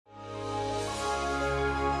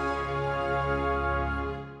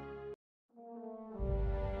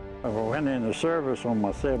I went into service on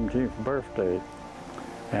my 17th birthday,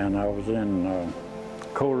 and I was in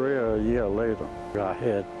Korea a year later. I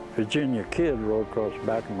had Virginia Kid wrote across the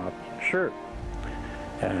back of my shirt,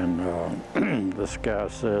 and this guy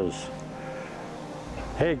says,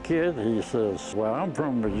 "Hey kid," he says, "well, I'm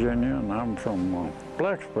from Virginia and I'm from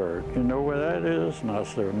Blacksburg. You know where that is?" And I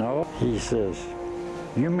said, "No." He says,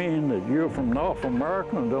 "You mean that you're from North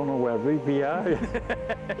America and don't know where VPI is?"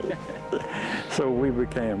 So we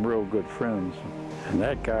became real good friends. And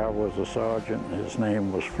that guy was a sergeant. His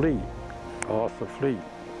name was Fleet, Arthur Fleet.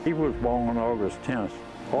 He was born on August 10th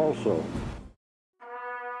also.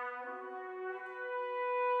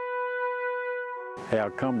 Our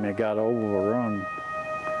company got overrun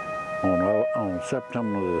on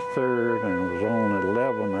September the 3rd, and it was only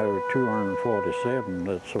 11 out of 247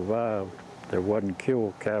 that survived. That wasn't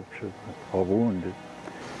killed, captured, or wounded.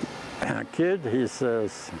 Kid, he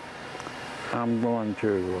says, "I'm going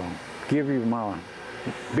to give you my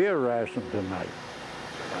beer ration tonight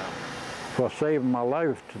for saving my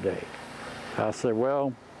life today." I said,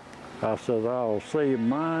 "Well," I said, "I'll save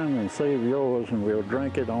mine and save yours, and we'll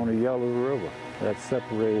drink it on the Yellow River that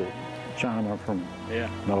separated China from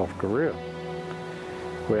North Korea."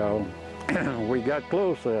 Well, we got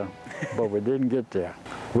close there, but we didn't get there.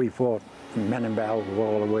 We fought many battles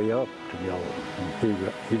all the way up together.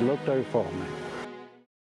 And he looked out for me.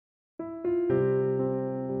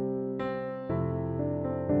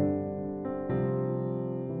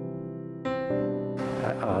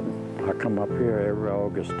 I come up here every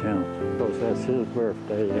August 10th, because that's his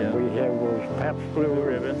birthday, and we have those Pabst Blue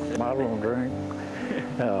Ribbons. I don't drink,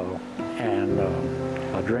 and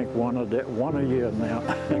I drink one a year now,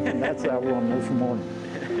 and that's our one this morning.